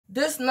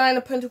This Nine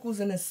of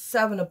Pentacles and this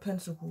Seven of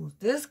Pentacles.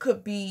 This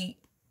could be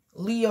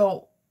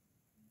Leo.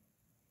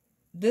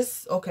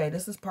 This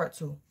is part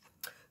 2.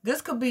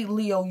 This could be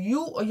Leo,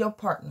 you or your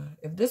partner.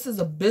 If this is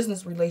a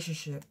business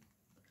relationship,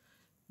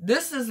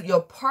 this is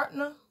your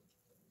partner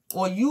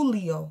or you,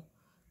 Leo,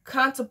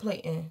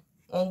 contemplating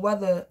on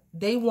whether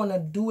they want to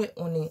do it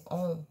on their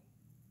own.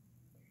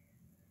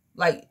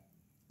 Like,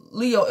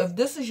 Leo, if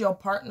this is your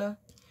partner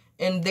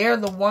and they're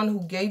the one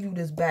who gave you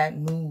this bad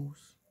news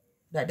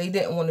that they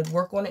didn't want to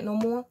work on it no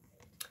more,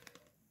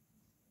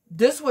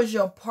 this was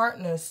your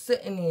partner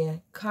sitting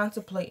there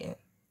contemplating.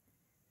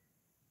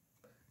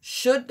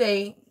 Should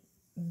they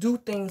do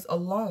things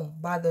alone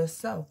by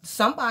themselves?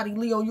 Somebody,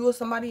 Leo, you or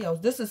somebody else.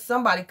 This is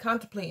somebody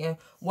contemplating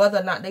whether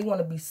or not they want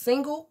to be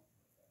single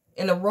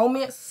in a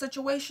romance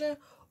situation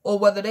or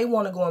whether they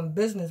want to go in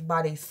business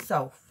by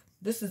themselves.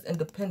 This is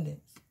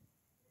independence.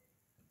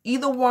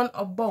 Either one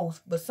or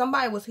both, but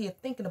somebody was here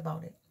thinking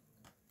about it.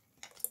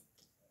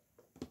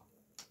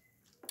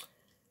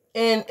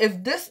 And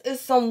if this is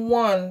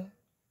someone,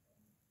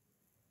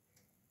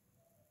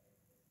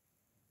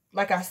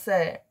 like I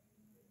said,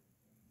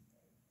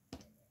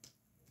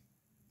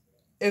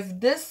 if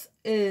this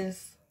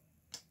is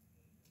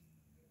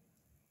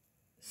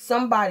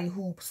somebody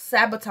who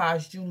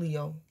sabotaged you,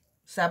 Leo,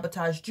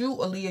 sabotaged you,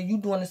 or Leo, you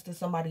doing this to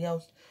somebody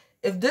else.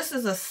 If this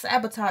is a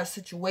sabotage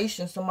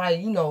situation, somebody,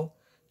 you know,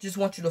 just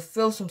want you to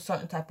feel some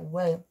certain type of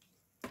way.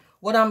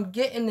 What I'm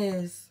getting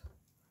is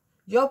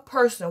your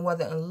person,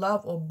 whether in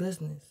love or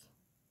business,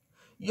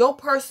 your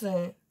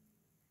person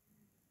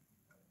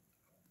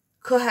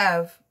could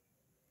have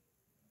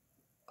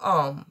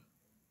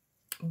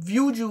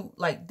viewed you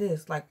like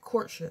this, like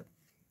courtship.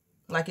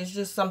 Like it's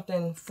just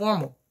something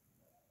formal.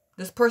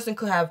 This person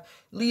could have,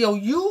 Leo,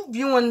 you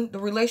viewing the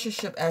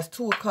relationship as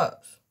 2 of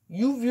Cups.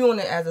 You viewing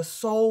it as a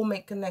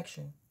soulmate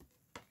connection.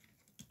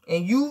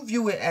 And you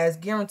view it as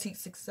guaranteed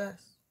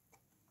success.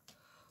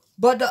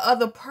 But the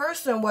other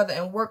person, whether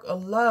in work or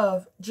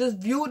love, just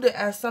viewed it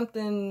as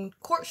something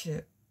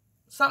courtship.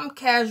 Something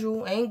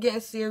casual, ain't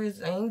getting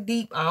serious, ain't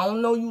deep. I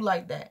don't know you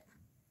like that.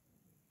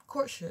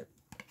 Courtship.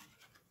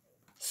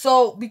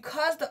 So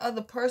because the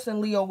other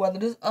person, Leo, whether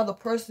this other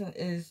person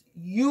is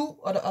you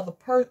or the other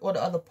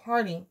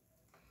party,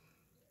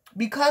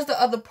 because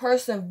the other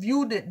person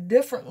viewed it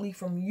differently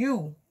from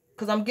you,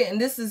 because I'm getting,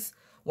 this is,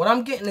 what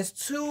I'm getting is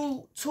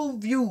two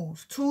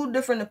views, 2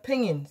 different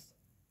opinions.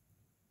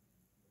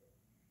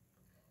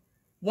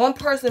 One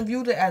person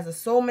viewed it as a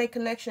soulmate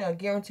connection, a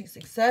guaranteed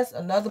success.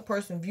 Another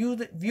person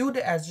viewed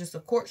it as just a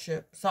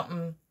courtship.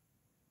 Something,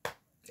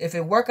 if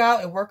it work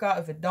out, it work out.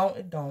 If it don't,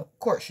 it don't.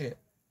 Courtship.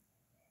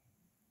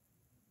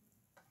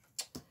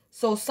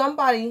 So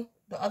somebody,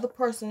 the other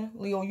person,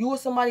 Leo, you or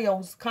somebody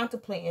else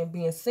contemplating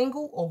being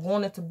single or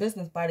going into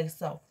business by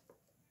themselves.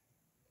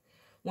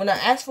 When I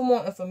asked for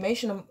more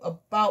information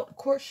about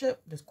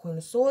courtship, this Queen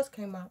of Swords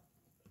came out.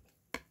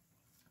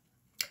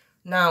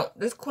 Now,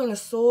 this Queen of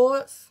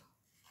Swords,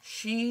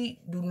 she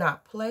do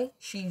not play.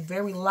 She's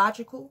very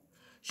logical.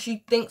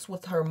 She thinks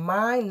with her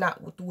mind,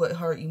 not with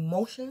her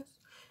emotions.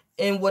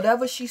 And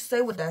whatever she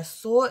say with that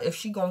sword, if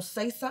she gonna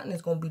say something,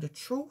 it's gonna be the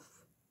truth.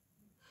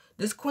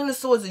 This Queen of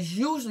Swords is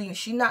usually,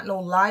 she not no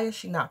liar.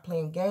 She not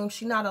playing games.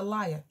 She not a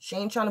liar. She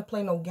ain't trying to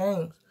play no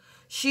games.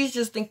 She's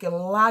just thinking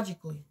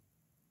logically.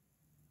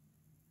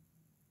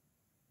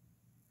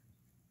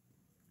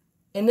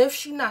 And if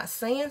she not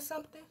saying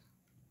something,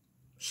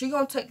 she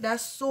gonna take that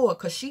sword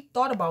because she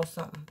thought about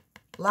something.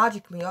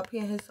 Logically, up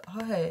here in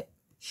her head.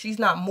 She's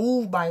not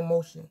moved by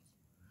emotions.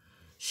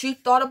 She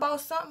thought about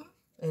something,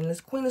 and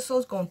this Queen of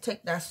Swords gonna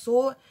take that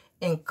sword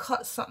and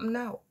cut something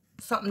out.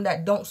 Something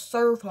that don't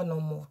serve her no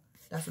more.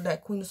 That's what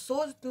that Queen of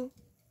Swords do.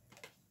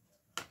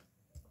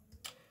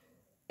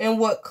 And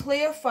what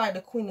clarified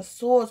the Queen of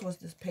Swords was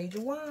this Page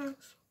of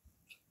Wands.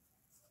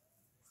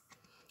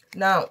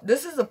 Now,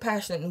 this is a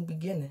passionate new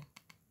beginning.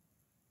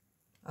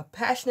 A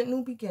passionate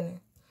new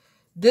beginning.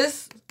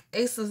 This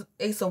Ace of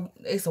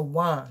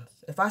Wands.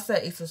 If I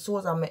said Ace of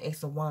Swords, I meant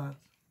Ace of Wands.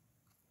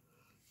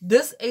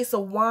 This Ace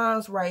of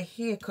Wands right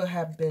here could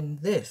have been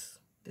this.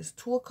 This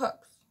 2 of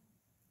Cups.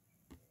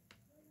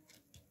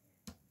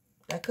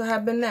 That could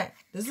have been that.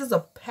 This is a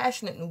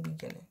passionate new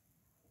beginning.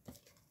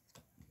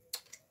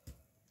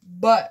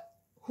 But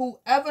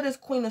whoever this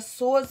Queen of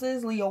Swords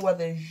is, Leo,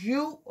 whether it's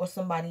you or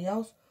somebody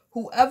else,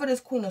 whoever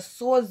this Queen of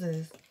Swords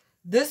is,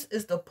 this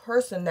is the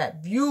person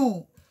that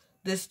viewed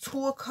this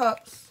 2 of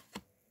Cups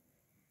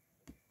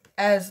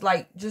as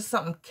like just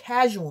something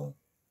casual.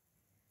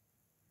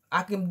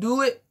 I can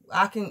do it.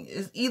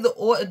 It's either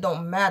or, it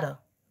don't matter.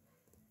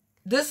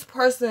 This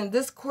person,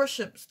 this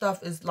courtship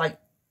stuff is like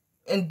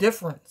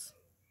indifference.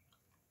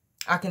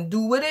 I can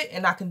do with it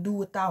and I can do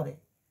without it.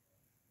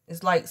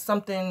 It's like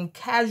something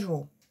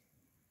casual.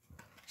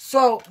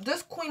 So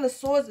this Queen of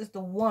Swords is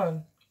the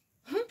one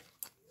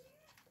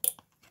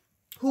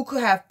who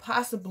could have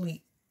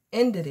possibly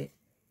ended it.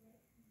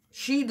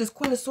 This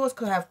Queen of Swords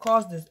could have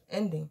caused this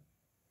ending.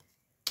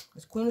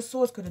 This Queen of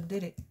Swords could have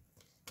did it.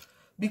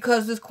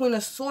 Because this Queen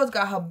of Swords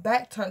got her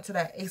back turned to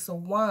that Ace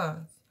of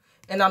Wands.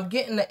 And I'm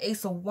getting the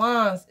Ace of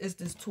Wands is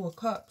this Two of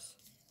Cups.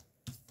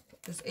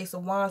 This Ace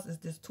of Wands is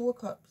this Two of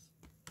Cups.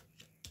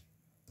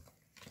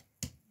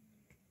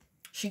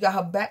 She got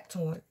her back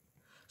to it.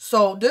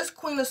 So this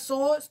Queen of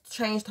Swords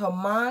changed her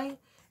mind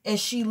and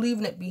she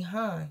leaving it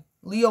behind.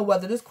 Leo,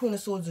 whether this Queen of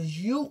Swords is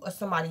you or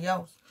somebody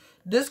else,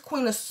 this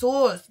Queen of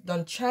Swords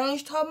done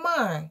changed her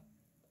mind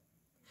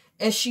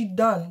and she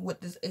done with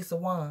this Ace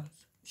of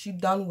Wands. She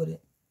done with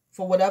it.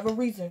 For whatever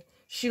reason,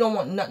 she don't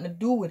want nothing to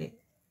do with it.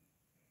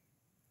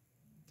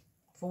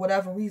 For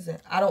whatever reason.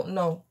 I don't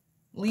know.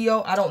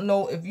 Leo, I don't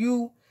know if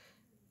you're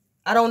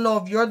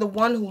the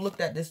one who looked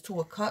at this Two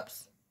of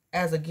Cups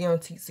as a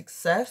guaranteed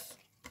success.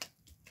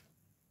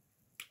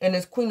 And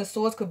this Queen of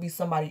Swords could be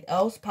somebody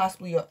else,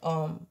 possibly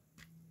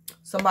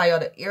somebody of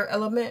the air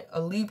element, a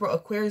Libra,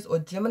 Aquarius, or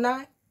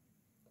Gemini.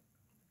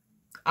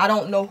 I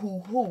don't know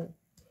who.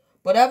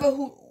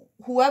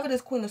 Whoever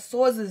this Queen of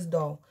Swords is,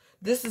 though,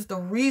 this is the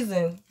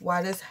reason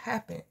why this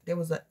happened. There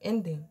was an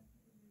ending.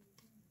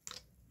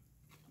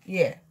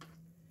 Yeah.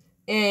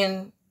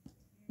 And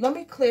let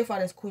me clarify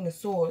this Queen of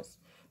Swords.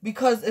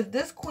 Because if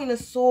this Queen of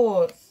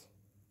Swords...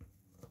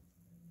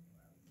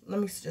 Let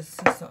me just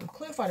see something.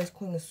 Clarify this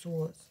Queen of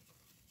Swords.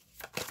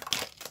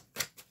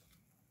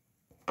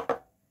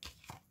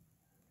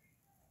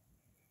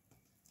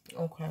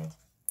 Okay.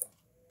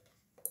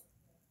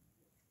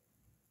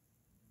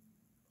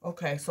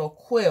 Okay, so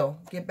Quill,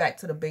 get back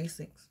to the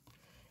basics.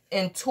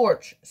 And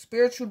Torch,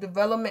 spiritual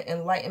development,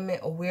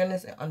 enlightenment,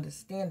 awareness, and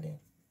understanding.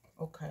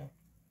 Okay.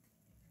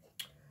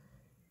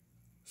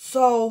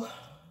 So,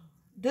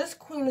 this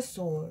Queen of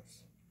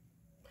Swords,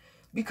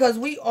 because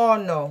we all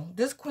know,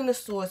 this Queen of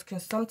Swords can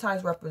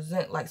sometimes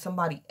represent like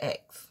somebody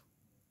ex.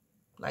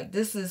 Like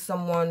this is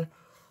someone,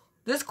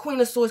 this Queen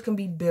of Swords can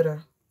be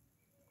bitter.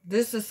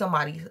 This is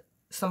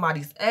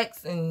somebody's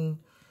ex, and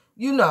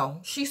you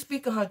know, she's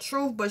speaking her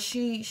truth, but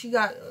she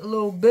got a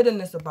little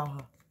bitterness about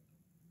her.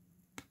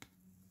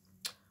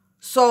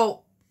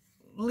 So,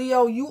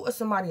 Leo, you or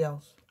somebody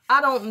else. I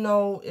don't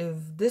know if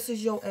this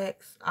is your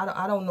ex.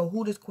 I don't know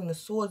who this Queen of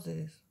Swords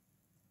is.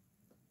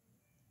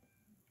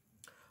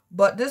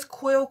 But this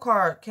Quill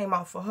card came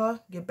out for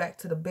her. Get back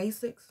to the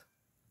basics.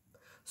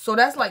 So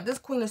that's like this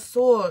Queen of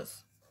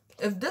Swords.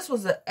 If this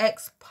was an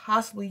ex,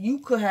 possibly you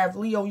could have,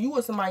 Leo, you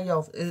or somebody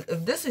else.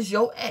 If this is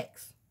your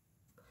ex,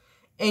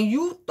 and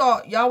you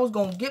thought y'all was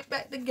going to get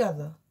back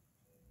together,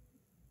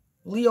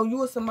 Leo, you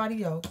or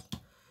somebody else,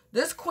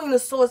 this Queen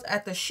of Swords,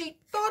 after she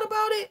thought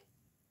about it,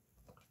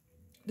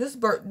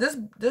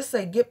 this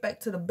say get back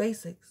to the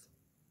basics.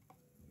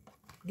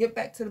 Get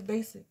back to the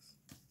basics.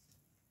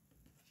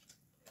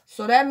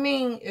 So that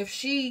means if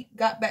she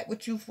got back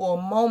with you for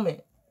a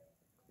moment,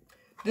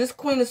 this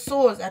Queen of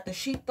Swords, after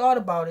she thought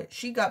about it,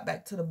 she got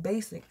back to the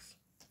basics.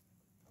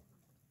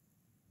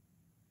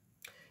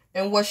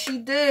 And what she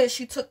did,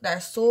 she took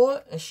that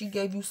sword and she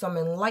gave you some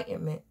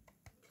enlightenment.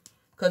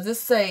 Because it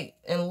say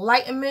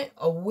enlightenment,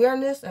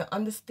 awareness, and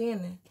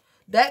understanding.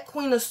 That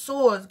Queen of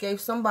Swords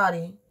gave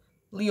somebody,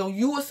 Leo,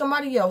 you or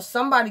somebody else,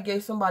 somebody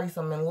gave somebody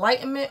some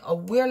enlightenment,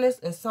 awareness,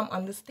 and some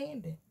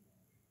understanding.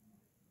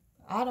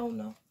 I don't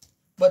know.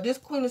 But this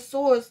Queen of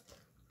Swords,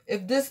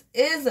 if this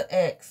is an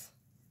ex,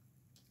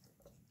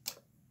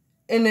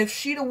 and if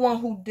she the one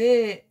who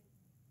did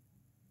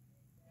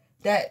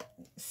that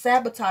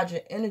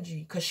sabotaging energy,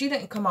 because she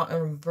didn't come out in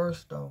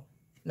reverse, though.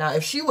 Now,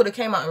 if she would have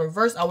came out in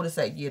reverse, I would have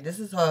said, yeah, this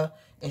is her,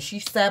 and she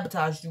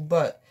sabotaged you,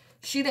 but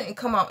she didn't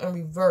come out in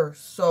reverse.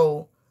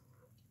 So,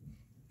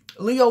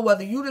 Leo,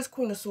 whether you this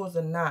Queen of Swords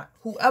or not,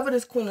 whoever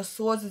this Queen of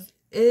Swords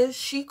is,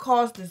 she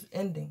caused this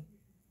ending.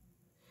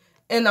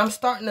 And I'm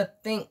starting to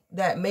think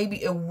that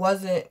maybe it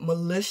wasn't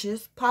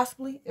malicious,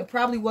 possibly. It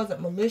probably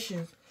wasn't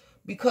malicious,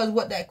 because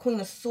what that Queen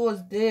of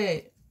Swords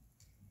did,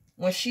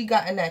 when she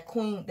got in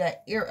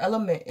that air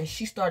element, and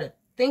she started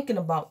thinking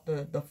about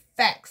the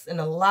facts and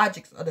the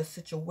logics of the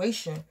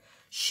situation,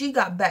 she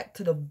got back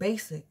to the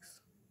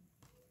basics.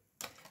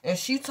 And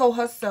she told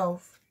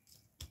herself,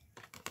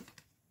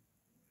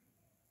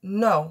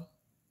 no,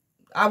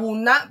 I will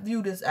not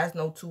view this as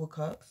no Two of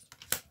Cups.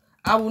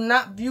 I will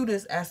not view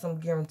this as some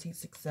guaranteed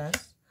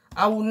success.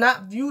 I will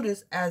not view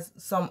this as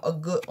a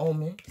good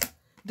omen.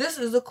 This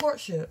is a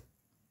courtship.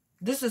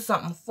 This is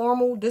something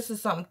formal. This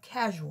is something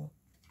casual.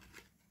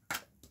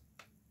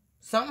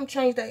 Something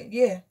changed that,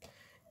 yeah.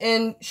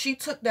 And she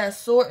took that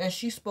sword and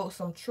she spoke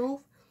some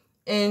truth.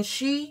 And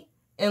she,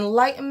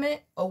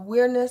 enlightenment,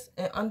 awareness,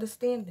 and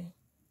understanding.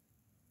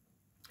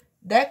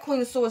 That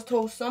Queen of Swords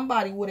told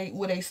somebody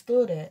where they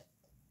stood at.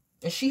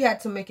 And she had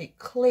to make it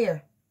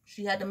clear.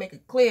 She had to make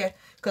it clear,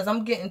 because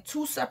I'm getting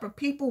two separate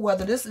people,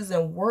 whether this is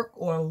in work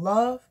or in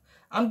love.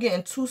 I'm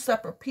getting two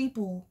separate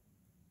people.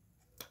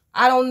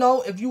 I don't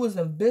know if you was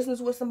in business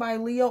with somebody,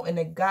 Leo, and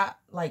it got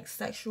like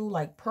sexual,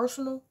 like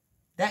personal.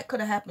 That could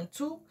have happened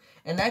too.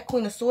 And that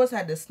Queen of Swords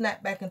had to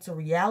snap back into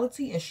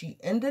reality and she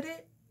ended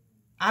it.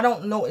 I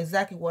don't know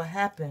exactly what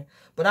happened,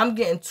 but I'm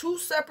getting two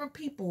separate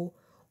people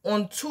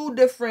on two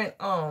different,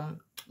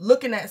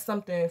 looking at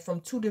something from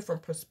two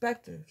different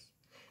perspectives.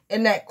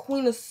 And that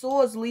Queen of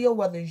Swords, Leo,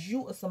 whether it's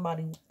you or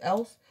somebody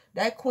else,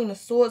 That Queen of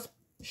Swords,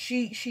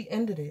 she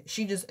ended it.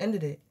 She just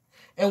ended it.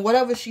 And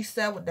whatever she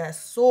said with that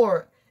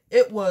sword,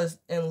 it was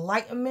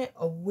enlightenment,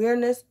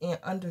 awareness, and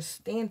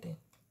understanding.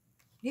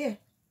 Yeah.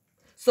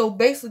 So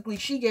basically,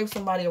 she gave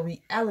somebody a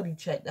reality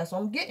check. That's what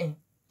I'm getting.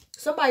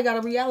 Somebody got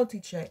a reality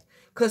check.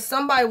 Because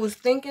somebody was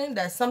thinking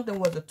that something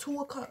was a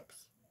Two of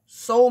Cups,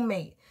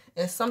 soulmate,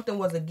 and something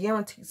was a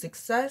guaranteed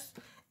success.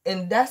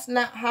 And that's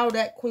not how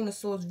that Queen of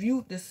Swords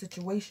viewed this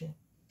situation.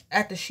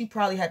 After she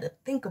probably had to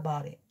think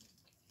about it.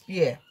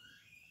 Yeah.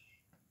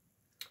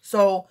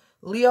 So,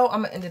 Leo,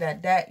 I'm going to end it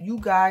at that. You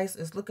guys,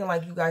 it's looking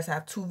like you guys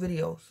have 2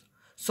 videos.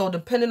 So,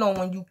 depending on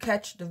when you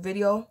catch the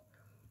video,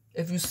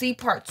 if you see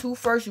part 2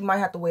 first, you might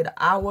have to wait an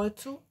hour or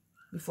 2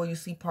 before you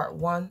see part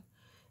 1.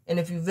 And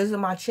if you visit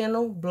my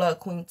channel, Blood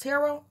Queen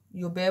Tarot,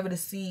 you'll be able to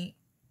see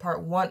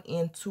part 1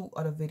 and 2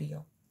 of the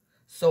video.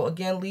 So,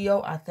 again,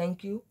 Leo, I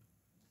thank you.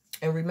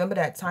 And remember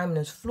that time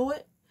is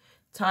fluid.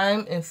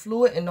 Time and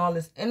fluid and all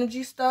this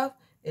energy stuff,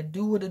 it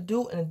do what it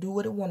do and it do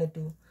what it want to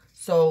do.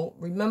 So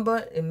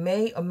remember, it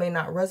may or may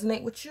not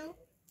resonate with you.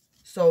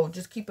 So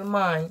just keep in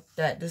mind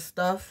that this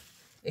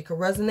stuff, it could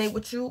resonate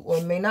with you or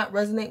it may not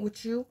resonate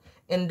with you.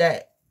 And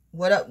that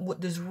with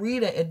this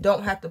reading, it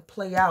don't have to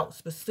play out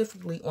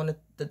specifically on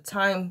the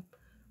time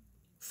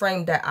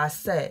frame that I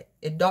said.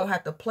 It don't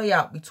have to play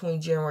out between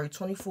January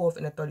 24th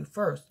and the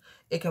 31st.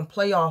 It can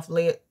play off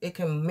later. It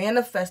can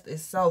manifest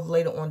itself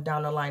later on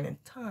down the line in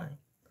time.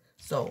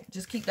 So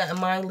just keep that in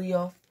mind,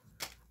 Leo,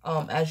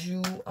 as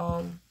you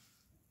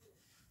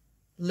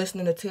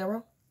listening to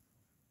tarot.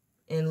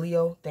 And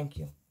Leo, thank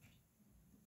you.